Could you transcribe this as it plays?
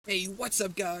Hey, what's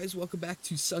up, guys? Welcome back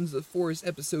to Sons of the Forest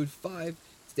episode 5.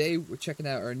 Today we're checking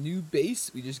out our new base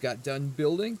we just got done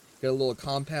building. Got a little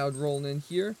compound rolling in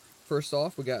here. First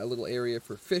off, we got a little area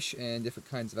for fish and different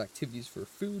kinds of activities for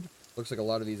food. Looks like a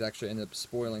lot of these actually ended up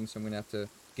spoiling, so I'm going to have to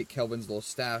get Kelvin's little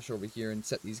stash over here and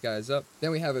set these guys up.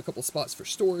 Then we have a couple spots for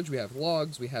storage. We have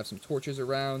logs, we have some torches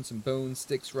around, some bones,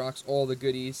 sticks, rocks, all the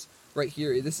goodies. Right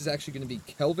here, this is actually going to be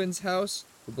Kelvin's house.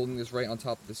 We're building this right on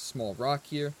top of this small rock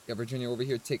here. Got Virginia over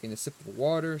here taking a sip of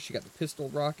water. She got the pistol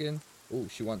rocking. Oh,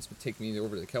 she wants to take me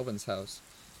over to Kelvin's house.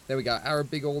 Then we got our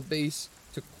big old base.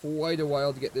 Took quite a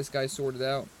while to get this guy sorted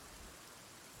out.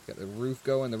 Got the roof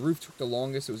going. The roof took the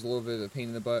longest. It was a little bit of a pain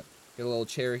in the butt. Got a little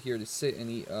chair here to sit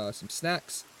and eat some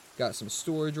snacks. Got some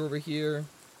storage over here.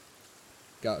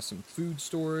 Got some food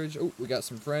storage. Oh, we got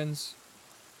some friends.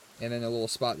 And then a little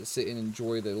spot to sit and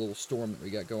enjoy the little storm that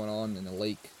we got going on in the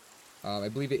lake. I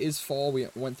believe it is fall. We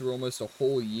went through almost a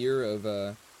whole year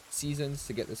of seasons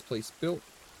to get this place built.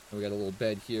 And we got a little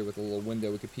bed here with a little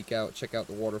window we could peek out, check out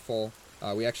the waterfall.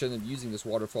 We actually ended up using this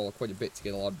waterfall quite a bit to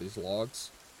get a lot of these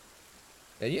logs.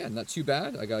 And yeah, not too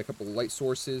bad. I got a couple of light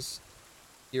sources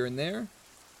here and there.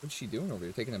 What's she doing over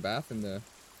here? Taking a bath in the...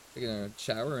 Taking a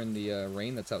shower in the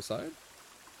rain that's outside?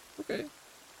 Okay,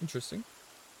 interesting.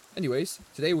 Anyways,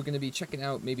 today we're going to be checking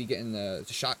out maybe getting the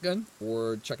shotgun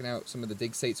or checking out some of the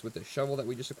dig sites with the shovel that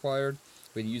we just acquired.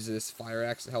 We use this fire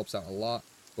axe. It helps out a lot,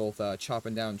 both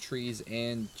chopping down trees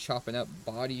and chopping up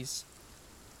bodies.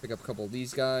 Pick up a couple of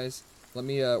these guys. Let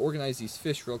me organize these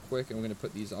fish real quick, and we're going to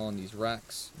put these on these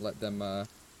racks. Let them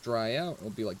dry out. It'll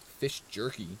be like fish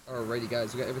jerky. Alrighty,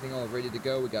 guys, we got everything all ready to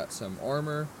go. We got some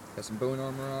armor, got some bone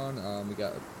armor on. We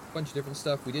got a bunch of different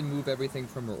stuff. We did move everything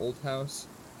from our old house.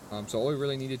 So all we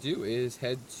really need to do is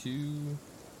head to,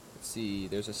 let's see,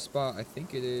 there's a spot, I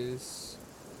think it is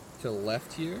to the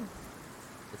left here.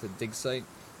 It's a dig site.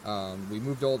 We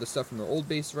moved all the stuff from our old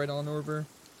base right on over,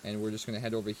 and we're just going to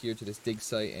head over here to this dig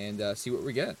site and see what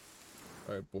we get.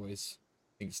 Alright, boys.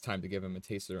 I think it's time to give them a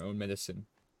taste of their own medicine.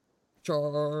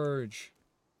 Charge!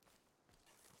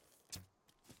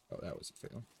 Oh, that was a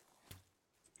fail.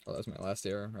 Oh, that was my last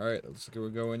error. Alright, let's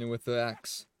go in with the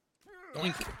axe.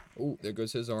 Doink! Oh, there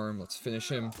goes his arm. Let's finish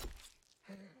him.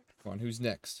 Come on, who's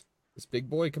next? This big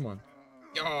boy? Come on.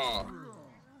 Yaw! Come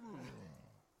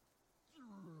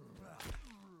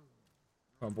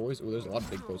on, boys. Oh, there's a lot of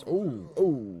big boys. Oh,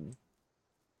 oh!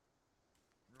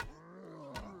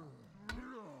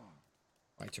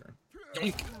 My turn.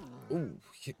 Doink! Oh,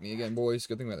 hit me again, boys.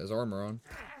 Good thing we got his armor on.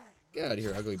 Get out of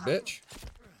here, ugly bitch.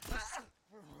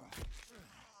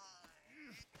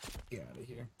 Get out of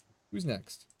here. Who's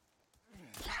next?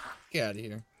 Get out of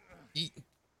here. Eat.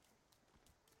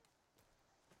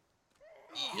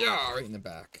 Yeah, right in the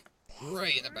back.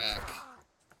 Right in the back.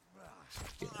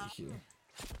 Get out of here.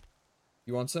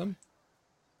 You want some?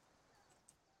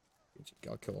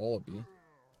 I'll kill all of you.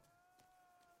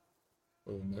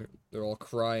 Oh, and they're all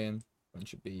crying.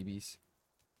 Bunch of babies.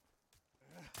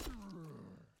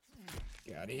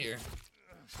 Get out of here.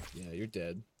 Yeah, you're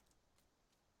dead.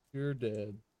 You're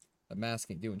dead. That mask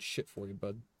ain't doing shit for you,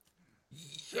 bud.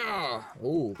 Yeah.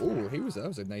 Oh, oh, that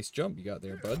was a nice jump you got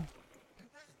there, bud.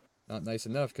 Not nice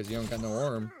enough because you don't got no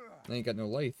arm. And ain't got no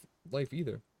life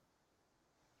either.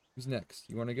 Who's next?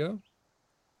 You want to go?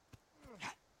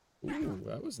 Ooh,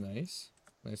 that was nice.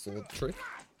 Nice little trick.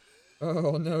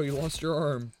 Oh no, you lost your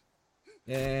arm.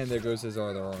 And there goes his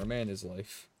other arm and his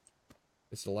life.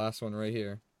 It's the last one right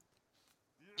here.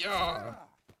 Yeah.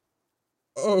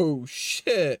 Oh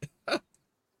shit.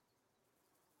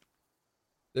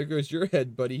 There goes your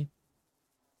head, buddy.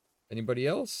 Anybody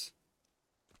else?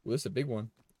 Ooh, this is a big one.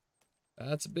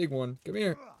 That's a big one. Come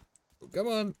here. Come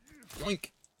on.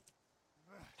 Yoink.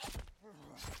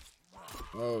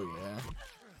 Oh, yeah.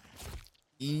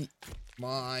 Eat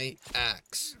my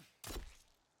axe.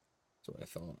 That's what I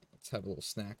thought. Let's have a little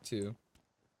snack, too.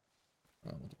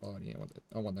 I want the body.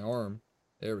 I want the arm.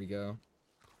 There we go.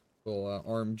 Little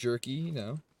arm jerky, you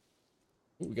know.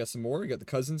 Ooh, we got some more. We got the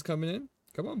cousins coming in.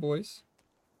 Come on, boys.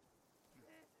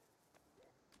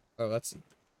 Oh, that's...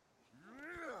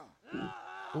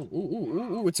 Ooh, ooh, ooh,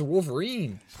 ooh, ooh, it's a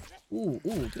Wolverine. Ooh,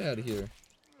 ooh, get out of here.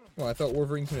 Oh, I thought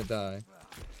Wolverine couldn't die.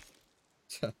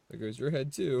 There goes your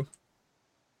head, too.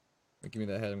 Give me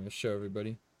that head. I'm going to show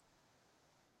everybody.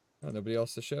 Oh, nobody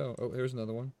else to show. Oh, here's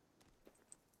another one.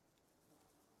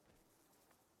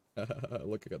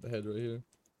 Look, I got the head right here.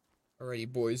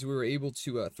 Alrighty, boys. We were able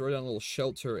to throw down a little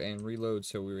shelter and reload,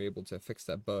 so we were able to fix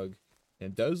that bug.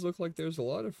 And it does look like there's a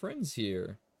lot of friends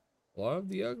here. A lot of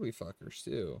the ugly fuckers,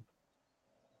 too.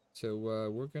 So,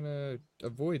 we're gonna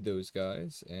avoid those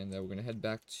guys, and we're gonna head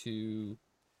back to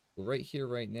We're right here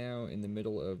right now in the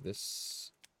middle of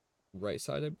this right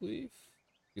side, I believe.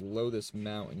 Below this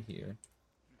mountain here.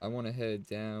 I want to head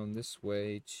down this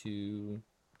way to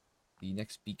the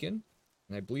next beacon.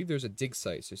 And I believe there's a dig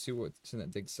site, so see what's in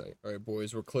that dig site. Alright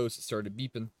boys, we're close. It started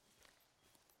beeping.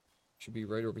 Should be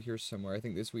right over here somewhere. I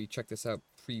think we checked this out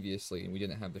previously and we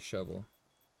didn't have the shovel.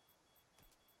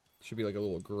 Should be like a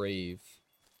little grave.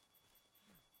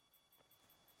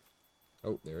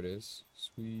 Oh, there it is.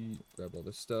 Sweet. Grab all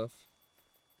this stuff.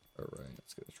 Alright,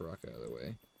 let's get this rock out of the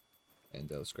way. And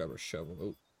let's grab our shovel.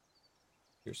 Oh,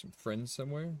 here's some friends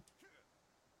somewhere.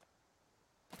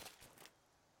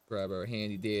 Grab our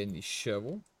handy dandy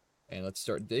shovel. And let's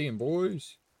start digging,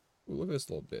 boys. Ooh, look at this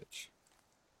little bitch.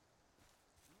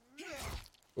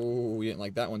 Oh, you didn't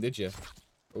like that one, did you?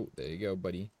 Oh, there you go,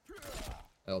 buddy.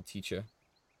 That'll teach you.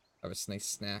 Have a nice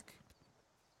snack.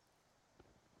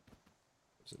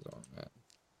 Where's his arm at?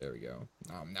 There we go.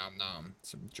 Nom nom nom.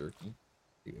 Some jerky.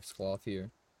 Take this cloth here.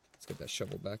 Let's get that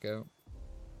shovel back out.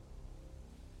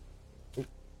 Oh,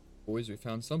 boys, we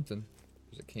found something.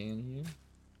 There's a can here.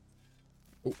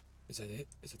 Oh, is that it?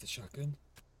 Is that the shotgun?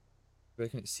 But I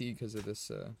couldn't see because of this,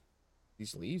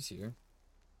 these leaves here.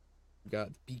 We got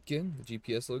the beacon, the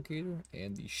GPS locator,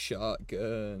 and the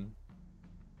shotgun.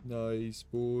 Nice,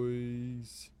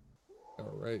 boys.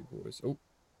 Alright, boys. Oh,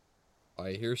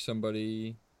 I hear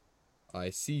somebody. I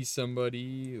see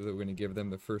somebody. We're gonna give them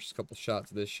the first couple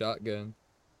shots of this shotgun.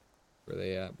 Where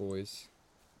they at, boys?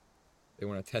 They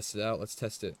want to test it out. Let's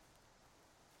test it.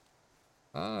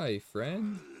 Hi,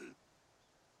 friend.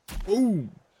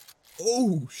 Boom!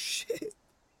 Oh, shit!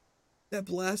 That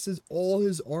blasts all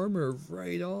his armor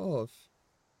right off.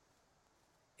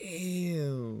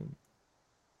 Damn.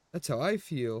 That's how I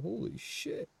feel. Holy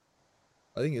shit.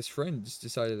 I think his friend just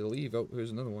decided to leave. Oh,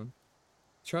 here's another one.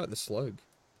 Try out the slug.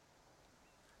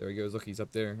 There he goes. Look, he's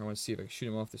up there. I want to see if I can shoot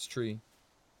him off this tree.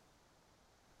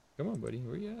 Come on, buddy.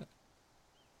 Where you at?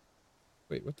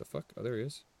 Wait, what the fuck? Oh, there he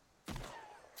is.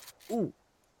 Ooh.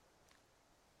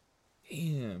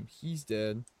 Damn, he's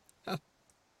dead. Ha.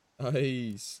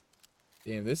 Nice.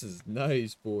 Damn, this is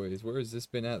nice, boys. Where has this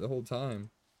been at the whole time?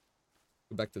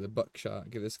 Go back to the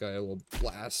buckshot. Give this guy a little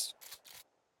blast.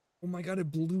 Oh my god, it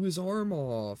blew his arm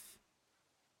off.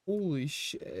 Holy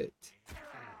shit.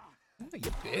 Oh, you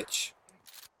bitch.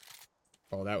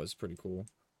 Oh, that was pretty cool.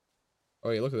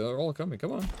 Oh, yeah, look, they're all coming.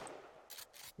 Come on.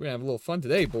 We're gonna have a little fun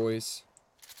today, boys.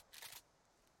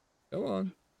 Come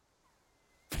on.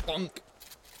 Bonk.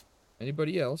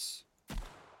 Anybody else?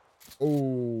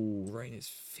 Oh, right in his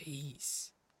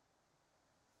face.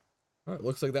 Alright,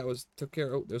 looks like that took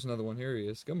care. Oh, there's another one. Here he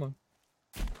is. Come on.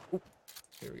 Oh,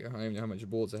 there we go. I don't even know how much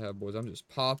bullets I have, boys. I'm just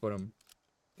popping them.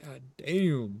 God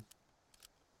damn.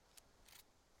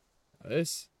 Now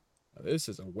this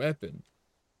is a weapon.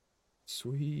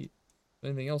 Sweet.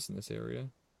 Anything else in this area?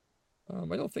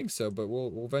 I don't think so, but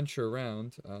we'll venture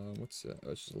around. What's that?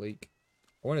 Oh, it's just a lake.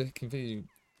 I want to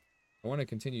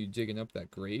continue digging up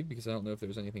that grave because I don't know if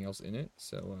there's anything else in it.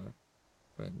 So I'm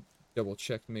gonna double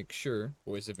check to make sure.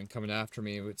 Boys have been coming after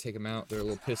me. I would take them out. They're a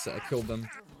little pissed that I killed them.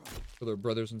 For their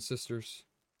brothers and sisters.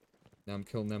 Now I'm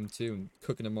killing them too and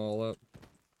cooking them all up.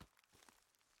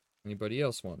 Anybody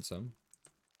else want some?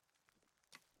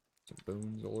 Some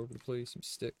bones all over the place. Some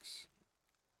sticks.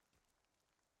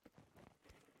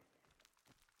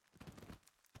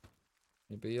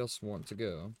 Anybody else want to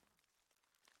go?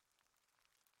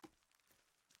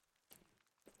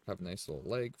 Have a nice little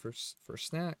leg for a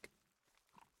snack.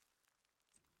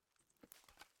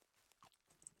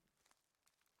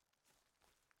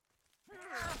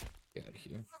 Get out of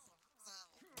here.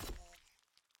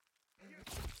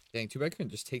 Dang, too bad I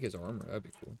couldn't just take his armor. That'd be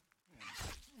cool.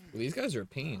 Well, these guys are a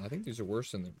pain. I think these are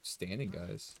worse than the standing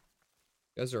guys.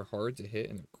 These guys are hard to hit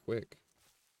and they're quick.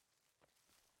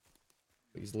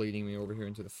 He's leading me over here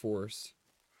into the forest.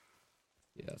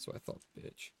 Yeah, that's what I thought,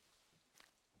 bitch.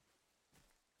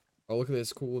 Oh, look at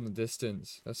this cool in the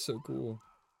distance. That's so cool.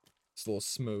 This little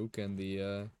smoke and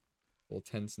the little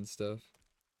tents and stuff.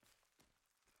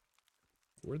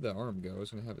 Where'd that arm go? I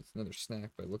was gonna have another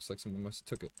snack, but it looks like someone must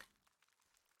have took it.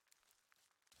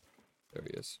 There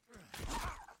he is.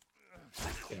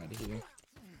 Get out of here.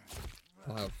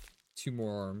 I'll have 2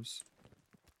 more arms.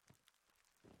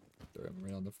 Throw him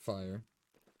right on the fire.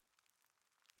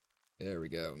 There we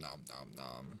go. Nom nom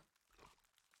nom.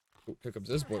 Oh, here comes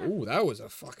this boy. Ooh, that was a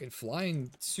fucking flying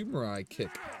samurai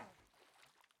kick.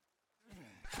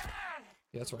 Yeah,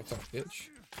 that's what I thought, bitch.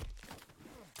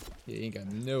 Yeah, you ain't got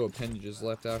no appendages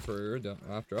left after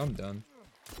I'm done.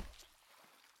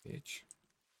 Bitch.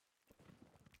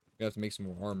 We have to make some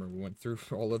more armor. We went through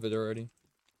all of it already.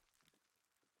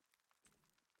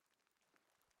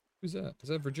 Who's that? Is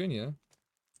that Virginia?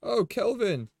 Oh,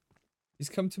 Kelvin! He's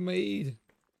come to my aid.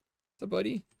 What's up,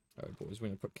 buddy? Alright, boys, we're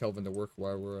gonna put Kelvin to work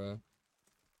while we're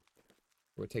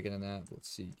taking a nap. Let's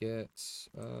see,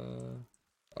 oh,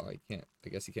 I can't, I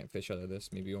guess he can't fish out of this.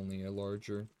 Maybe only a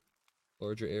larger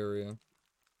area.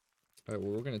 Alright,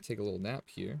 well, we're gonna take a little nap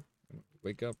here.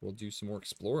 Wake up, we'll do some more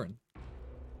exploring.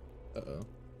 Uh-oh.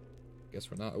 Guess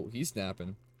we're not. Oh, he's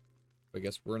napping. But I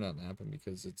guess we're not napping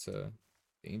because it's,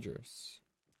 dangerous.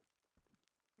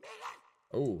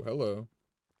 Oh, hello.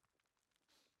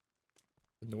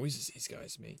 The noises these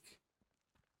guys make.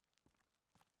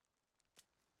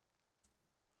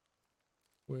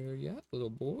 Where you at, little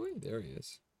boy? There he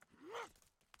is.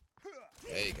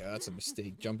 There you go, that's a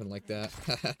mistake, jumping like that.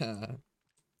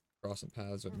 Crossing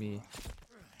paths with me.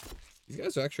 These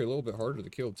guys are actually a little bit harder to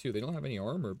kill, too. They don't have any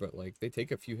armor, but, like, they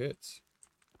take a few hits.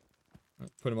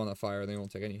 Put them on that fire, they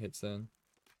won't take any hits then.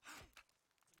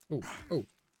 Oh, oh.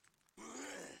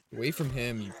 Away from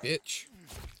him, you bitch.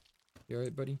 You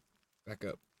alright, buddy? Back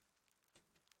up.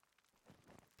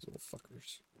 These little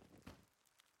fuckers.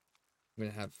 I'm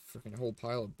gonna have freaking a whole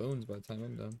pile of bones by the time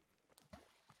I'm done.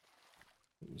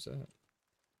 What was that?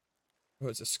 Oh,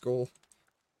 it's a skull.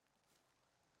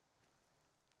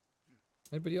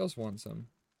 Anybody else want some?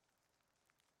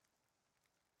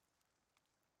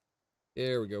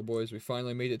 There we go, boys. We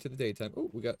finally made it to the daytime. Oh,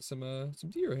 we got some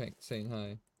deer saying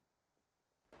hi.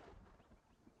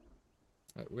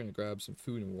 Alright, we're gonna grab some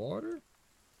food and water.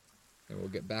 And we'll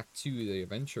get back to the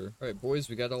adventure. Alright, boys,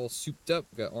 we got all souped up.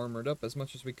 We got armored up as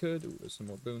much as we could. Ooh, there's some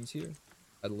more bones here.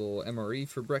 Had a little MRE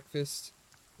for breakfast.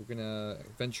 We're gonna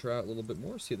venture out a little bit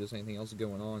more, see if there's anything else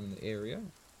going on in the area.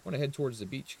 I want to head towards the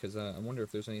beach, because I wonder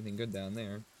if there's anything good down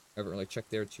there. I haven't really checked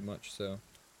there too much, so...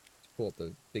 Let's pull up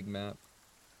the big map.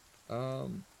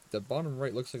 The bottom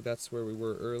right looks like that's where we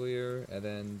were earlier, and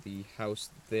then the house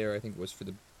there, I think, was for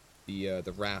the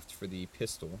raft for the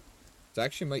pistol. So I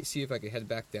actually might see if I could head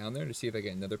back down there to see if I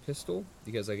get another pistol,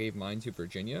 because I gave mine to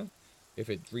Virginia.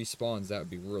 If it respawns, that would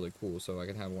be really cool, so I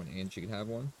can have one and she can have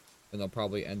one. And I'll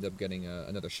probably end up getting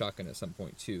another shotgun at some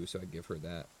point too, so I'd give her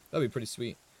that. That'd be pretty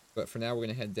sweet. But for now, we're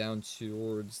going to head down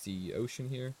towards the ocean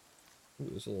here. Ooh,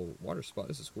 there's a little water spot.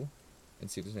 This is cool.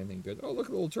 And see if there's anything good. Oh, look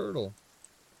at the little turtle.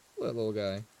 Look at that little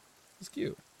guy. He's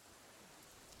cute.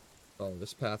 Oh,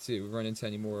 this path, see if we run into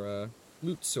any more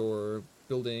loots or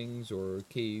buildings or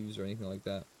caves or anything like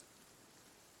that.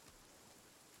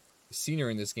 The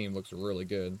scenery in this game looks really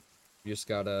good. We just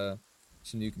got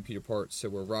some new computer parts, so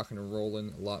we're rocking and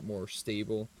rolling, a lot more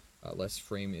stable, less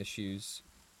frame issues.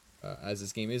 As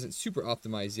this game isn't super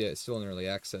optimized yet, it's still in early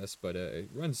access, but it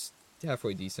runs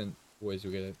halfway decent. Boys,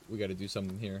 we gotta do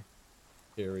something here.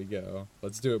 Here we go.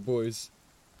 Let's do it, boys.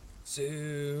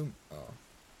 Zoom. Oh,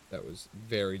 that was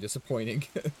very disappointing.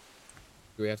 Do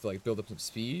we have to like build up some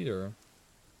speed or?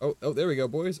 Oh, there we go,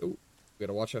 boys. Oh, we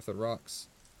gotta watch out for the rocks.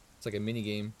 It's like a mini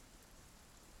game.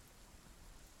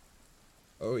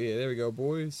 Oh yeah, there we go,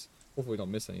 boys. Hopefully we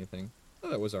don't miss anything. Oh,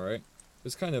 that was alright. It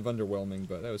was kind of underwhelming,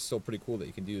 but that was still pretty cool that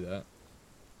you can do that.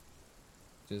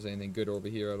 If there's anything good over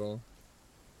here at all.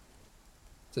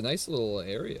 It's a nice little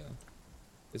area.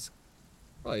 It's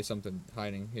probably something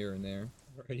hiding here and there.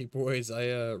 Alrighty, boys,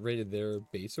 I raided their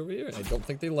base over here, and I don't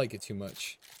think they like it too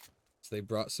much. So they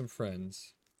brought some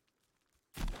friends.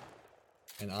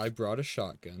 And I brought a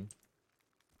shotgun.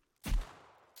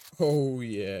 Oh,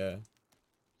 yeah.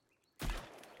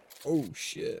 Oh,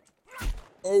 shit.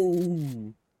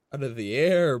 Oh! Out of the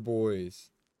air, boys.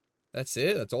 That's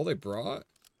it? That's all they brought?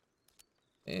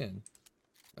 Man.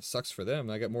 That sucks for them.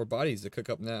 I got more bodies to cook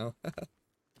up now.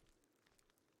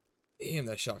 Damn,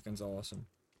 that shotgun's awesome.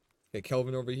 Okay,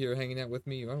 Kelvin over here hanging out with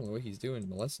me. I don't know what he's doing,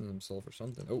 molesting himself or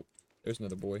something. Oh, there's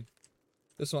another boy.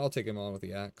 This one, I'll take him on with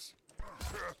the axe.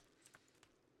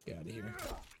 Get out of here.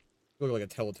 You look like a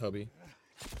Teletubby.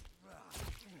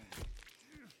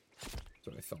 That's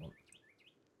what I thought.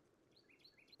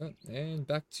 Oh, and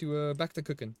back to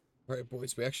cooking. Alright,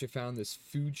 boys, we actually found this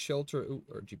food shelter. Oh,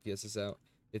 our GPS is out.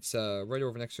 It's right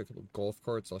over next to a couple golf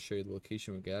carts. I'll show you the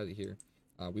location when we get out of here.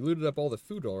 We looted up all the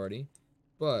food already,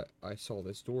 but I saw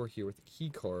this door here with a key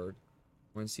card.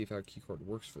 I want to see if our key card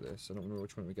works for this. I don't remember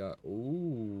which one we got.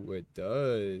 Oh, it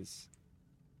does.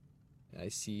 I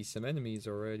see some enemies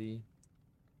already.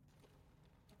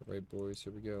 Alright, boys,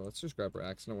 here we go. Let's just grab our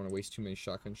axe. I don't want to waste too many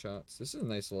shotgun shots. This is a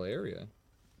nice little area.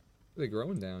 Really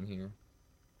growing down here.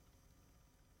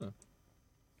 Huh.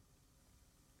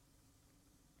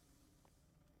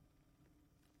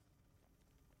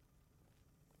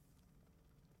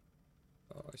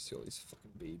 Oh, I see all these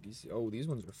fucking babies. Oh, these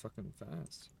ones are fucking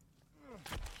fast.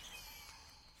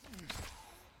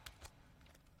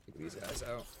 Take these guys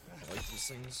out. I like these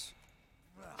things.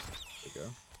 There we go.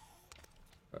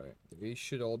 Alright, they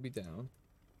should all be down.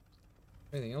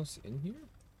 Anything else in here?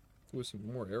 With some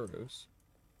more arrows.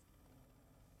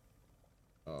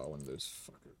 Oh, one of those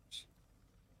fuckers.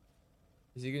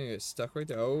 Is he gonna get stuck right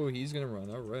there? Oh, he's gonna run.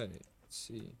 Alright. Let's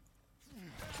see.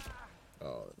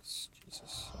 Oh,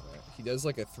 Jesus. Alright. He does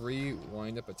like a 3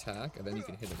 wind-up attack, and then you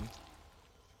can hit him.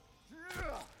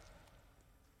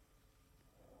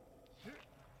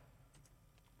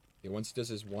 Yeah, once he does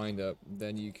his wind-up,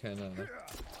 then you can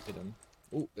hit him.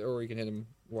 Oh, or you can hit him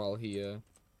while he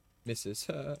misses.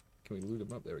 Can we loot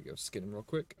him up? There we go. Skin him real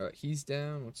quick. Alright, he's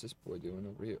down. What's this boy doing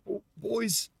over here? Oh,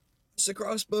 boys! It's a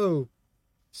crossbow!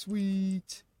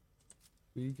 Sweet!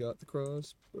 We got the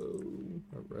crossbow.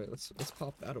 Alright, let's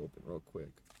pop that open real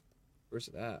quick. Where's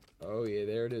it at? Oh yeah,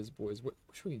 there it is, boys. What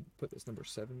should we put this? Number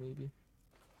 7 maybe?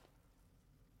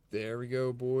 There we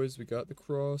go, boys. We got the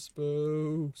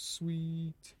crossbow.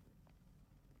 Sweet.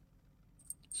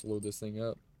 Let's load this thing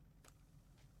up.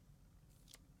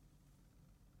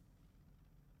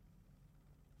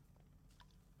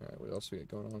 Alright, what else we got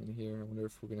going on in here? I wonder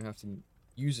if we're gonna have to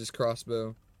use this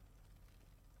crossbow.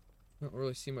 I don't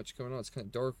really see much going on. It's kind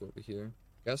of dark over here.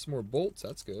 Got some more bolts.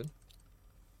 That's good.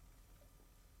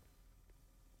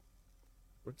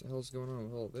 What the hell's going on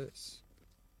with all this?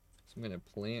 Some kind of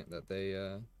plant that they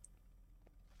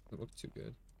doesn't look too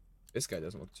good. This guy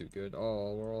doesn't look too good.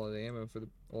 Oh, we're all out of ammo for the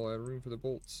all out of room for the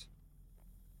bolts.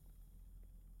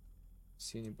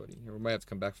 See anybody here? We might have to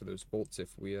come back for those bolts if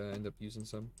we end up using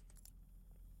some.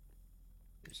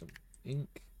 There's some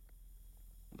ink.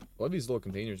 A lot of these little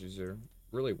containers, these are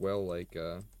really well like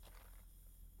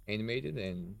animated,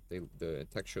 and the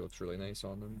texture looks really nice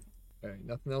on them. Alright,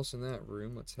 nothing else in that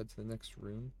room. Let's head to the next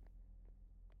room.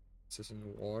 Is this in the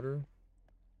water?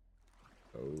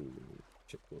 Oh,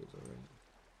 chip boys, alright.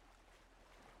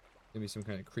 Maybe some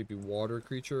kind of creepy water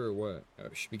creature or what? Oh,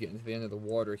 we should be getting to the end of the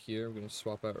water here. We're gonna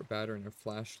swap out our battery and our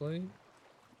flashlight.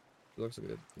 It looks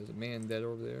like there's a man dead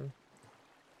over there.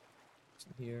 What's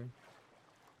in here?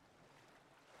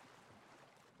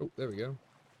 Oh, there we go.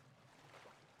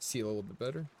 See a little bit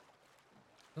better.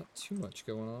 Not too much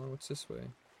going on. What's this way?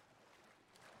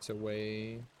 It's a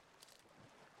way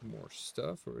more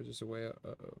stuff, or is this a way out?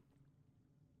 Uh-oh.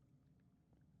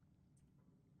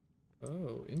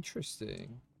 Oh,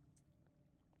 interesting.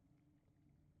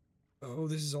 Oh,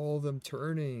 this is all of them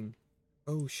turning.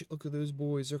 Oh shit, look at those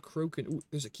boys. They're croaking. Ooh,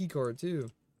 there's a key card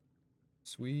too.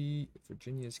 Sweet.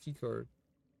 Virginia's key card.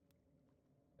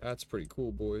 That's pretty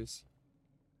cool, boys.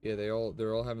 Yeah, they're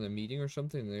all having a meeting or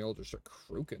something, and they all just start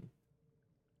croaking.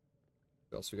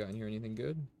 What else we got in here? Anything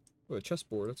good? Oh, a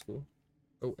chessboard. That's cool.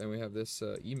 Oh, and we have this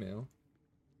email.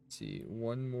 Let's see,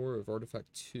 one more of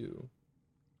artifact 2.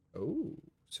 Oh,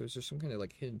 so is there some kind of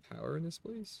like hidden power in this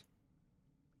place?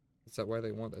 Is that why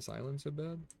they want this island so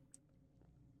bad?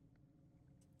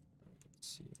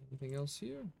 Let's see, anything else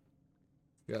here?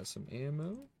 We got some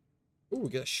ammo. Oh, we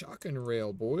got a shotgun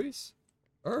rail, boys.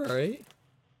 All right.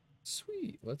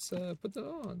 Sweet. Let's put that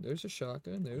on. There's a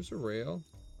shotgun. There's a rail.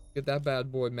 Get that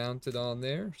bad boy mounted on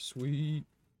there. Sweet.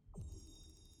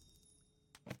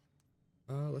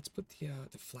 Let's put the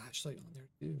flashlight on there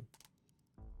too.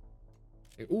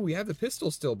 Okay. Oh, we have the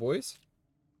pistol still, boys.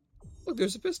 Look,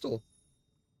 there's a pistol.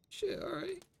 Shit. All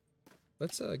right.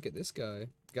 Let's get this guy.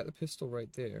 Got the pistol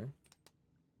right there.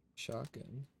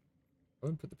 Shotgun. I'm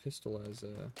gonna put the pistol as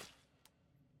number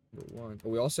 1. Oh,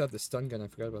 we also have the stun gun. I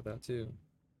forgot about that too.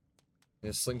 And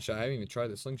a slingshot. I haven't even tried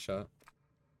the slingshot.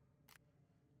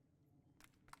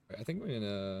 Right, I think we're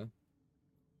gonna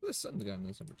put the stun gun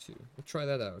as number 2. We'll try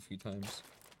that out a few times.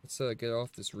 Let's get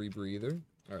off this rebreather.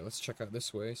 Alright, let's check out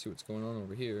this way, see what's going on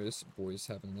over here. This boy's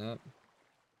having a nap.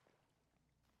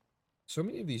 So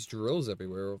many of these drills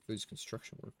everywhere of these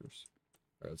construction workers.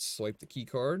 Alright, let's swipe the key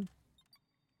card.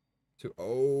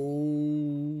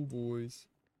 Oh, boys.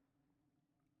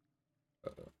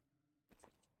 Uh-oh.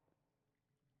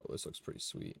 Oh, this looks pretty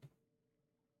sweet.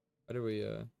 How do we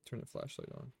turn the flashlight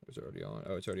on? Is it already on?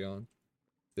 Oh, it's already on.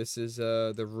 This is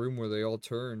the room where they all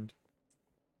turned.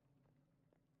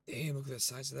 Damn, look at the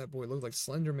size of that boy. Look like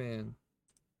Slender Man.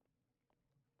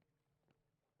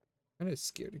 I'm kind of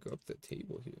scared to go up the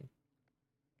table here.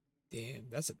 Damn,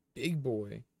 that's a big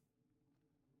boy.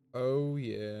 Oh,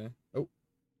 yeah. Oh.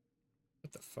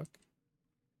 What the fuck?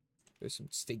 There's some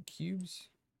steak cubes.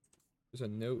 There's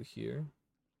a note here.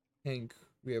 Hank,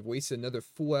 we have wasted another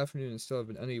full afternoon and still have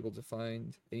been unable to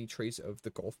find any trace of the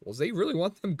golf balls. They really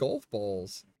want them golf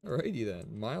balls. Alrighty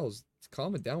then. Miles,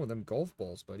 calm it down with them golf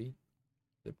balls, buddy.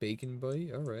 The bacon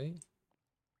buddy? Alright.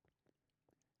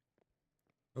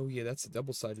 Oh yeah, that's a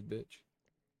double-sided bitch.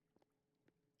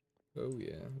 Oh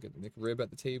yeah, got the McRib at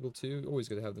the table too. Always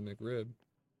gotta have the McRib.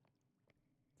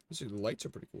 The lights are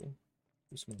pretty cool.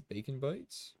 There's some more bacon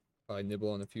bites. I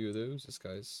nibble on a few of those. This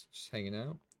guy's just hanging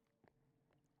out.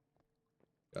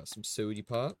 Got some sody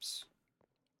pops.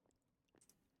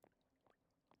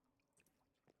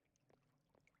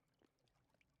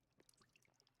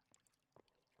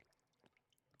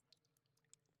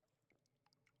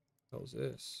 How's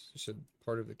this? Just a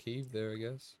part of the cave there, I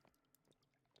guess.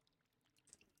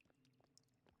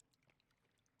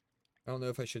 I don't know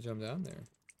if I should jump down there.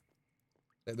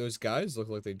 Those guys look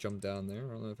like they jumped down there.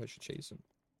 I don't know if I should chase them.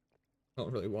 I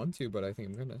don't really want to, but I think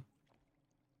I'm gonna.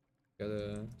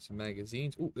 Got some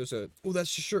magazines. Oh, there's a. Oh,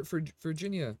 that's the shirt for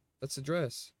Virginia. That's the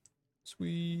dress.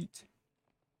 Sweet.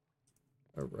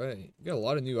 All right, we got a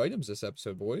lot of new items this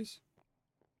episode, boys.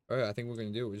 All right, I think we're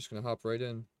gonna do. We're just gonna hop right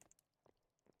in.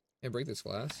 And break this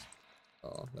glass.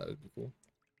 Oh, that would be cool.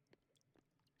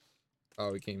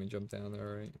 Oh, we can't even jump down there,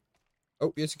 alright.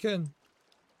 Oh, yes you can.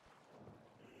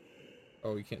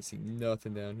 Oh, you can't see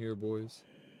nothing down here, boys.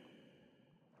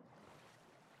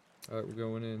 Alright, we're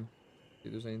going in. See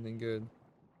if there's anything good.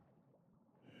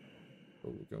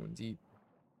 Oh, we're going deep.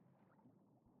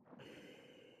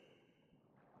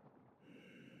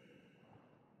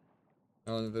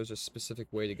 I don't know if there's a specific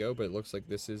way to go, but it looks like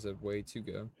this is a way to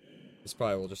go. This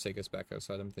probably will just take us back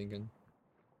outside, I'm thinking.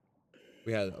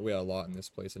 We had a lot in this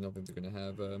place. I don't think they're gonna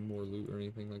have more loot or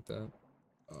anything like that.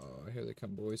 Oh, here they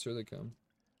come, boys. Here they come.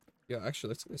 Yeah, actually,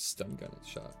 let's get a stun gun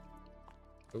shot.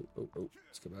 Oh, oh, oh.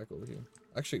 Let's go back over here.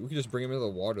 Actually, we can just bring them into the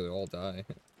water. They'll all die.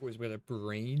 Boys, we got a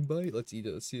brain bite. Let's eat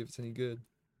it. Let's see if it's any good.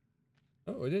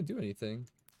 Oh, it didn't do anything.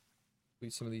 We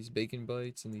eat some of these bacon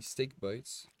bites and these steak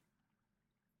bites.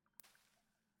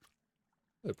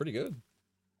 They're pretty good.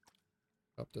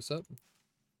 Popped us up.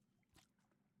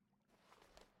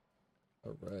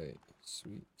 Alright,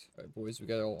 sweet. Alright, boys, we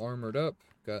got all armored up.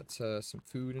 Got some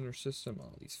food in our system.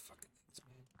 Oh, these fucking things,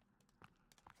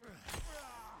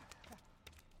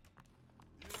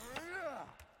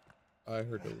 man. I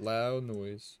heard a loud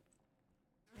noise.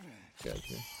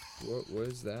 Gotcha. What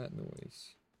was that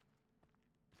noise?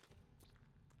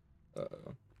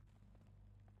 Uh-oh.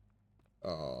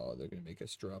 Oh, they're gonna make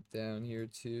us drop down here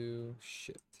too.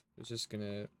 Shit. It's just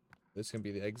gonna... This is gonna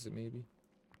be the exit, maybe.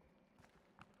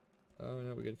 Oh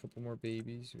no, we got a couple more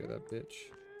babies. We got that bitch.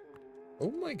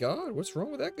 Oh my god, what's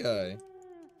wrong with that guy?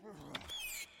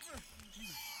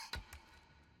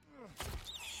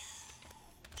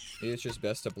 Maybe it's just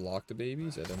best to block the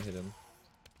babies. I don't hit him.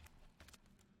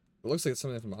 It looks like it's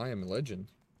something from I Am Legend.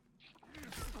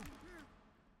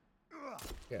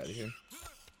 Get out of here.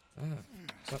 Ah,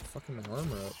 stop fucking my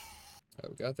armor up. Alright,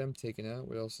 we got them taken out.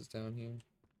 What else is down here?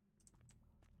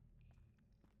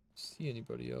 See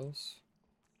anybody else?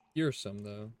 Hear some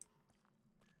though.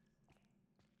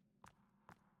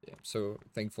 Yeah, I'm so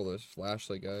thankful there's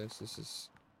flashlight, guys.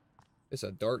 It's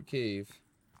a dark cave.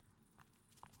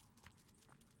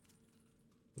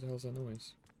 What the hell's that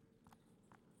noise?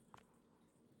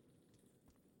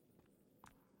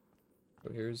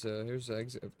 Oh, here's the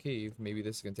exit of cave. Maybe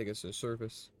this is gonna take us to the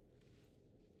surface.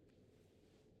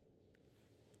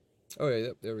 Oh yeah,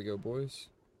 yep, there we go, boys.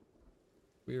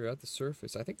 We are at the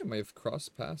surface. I think I might have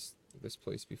crossed past this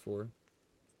place before.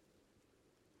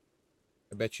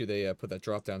 I bet you they put that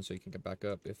drop down so you can get back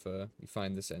up if you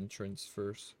find this entrance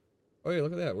first. Oh yeah,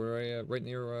 look at that. We're right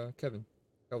near Kelvin.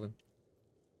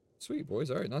 Sweet, boys.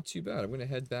 Alright, not too bad. I'm gonna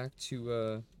head back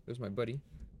to there's my buddy.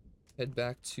 Head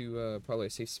back to probably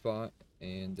a safe spot,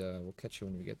 and we'll catch you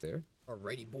when we get there.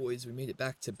 Alrighty, boys, we made it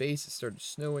back to base. It started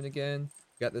snowing again.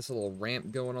 Got this little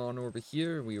ramp going on over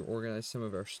here. We organized some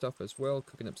of our stuff as well,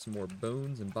 cooking up some more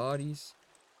bones and bodies.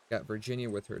 Got Virginia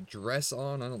with her dress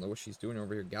on. I don't know what she's doing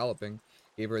over here galloping.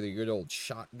 Gave her the good old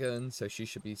shotgun, so she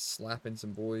should be slapping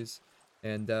some boys.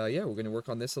 And yeah, we're going to work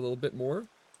on this a little bit more.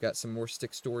 Got some more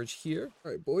stick storage here.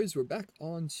 Alright, boys, we're back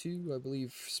on to, I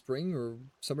believe, spring or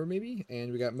summer maybe.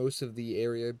 And we got most of the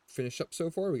area finished up so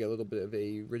far. We got a little bit of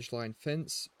a ridgeline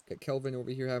fence. Got Kelvin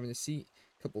over here having a seat.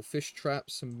 A couple fish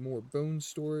traps, some more bone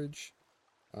storage.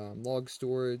 Log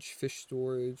storage, fish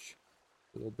storage.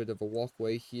 A little bit of a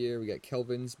walkway here. We got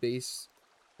Kelvin's base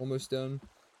almost done.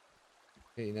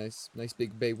 Okay, nice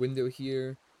big bay window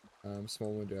here.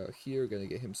 Small window out here. Gonna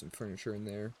get him some furniture in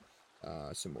there.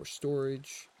 Some more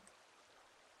storage.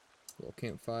 A little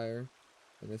campfire.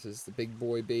 And this is the big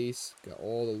boy base. Got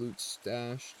all the loot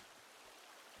stashed.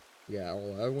 We got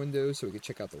all our windows so we can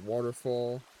check out the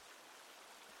waterfall.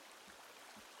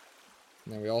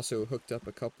 Now we also hooked up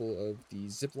a couple of the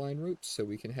zipline ropes so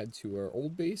we can head to our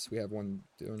old base. We have one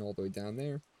going all the way down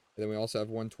there. And then we also have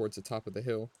one towards the top of the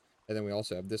hill. And then we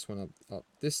also have this one up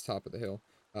this top of the hill.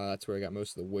 That's where I got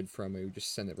most of the wood from. We would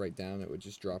just send it right down. It would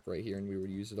just drop right here and we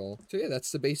would use it all. So yeah,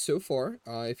 that's the base so far.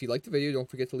 If you liked the video, don't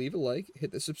forget to leave a like.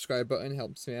 Hit the subscribe button. It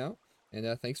helps me out. And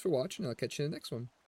thanks for watching. I'll catch you in the next one.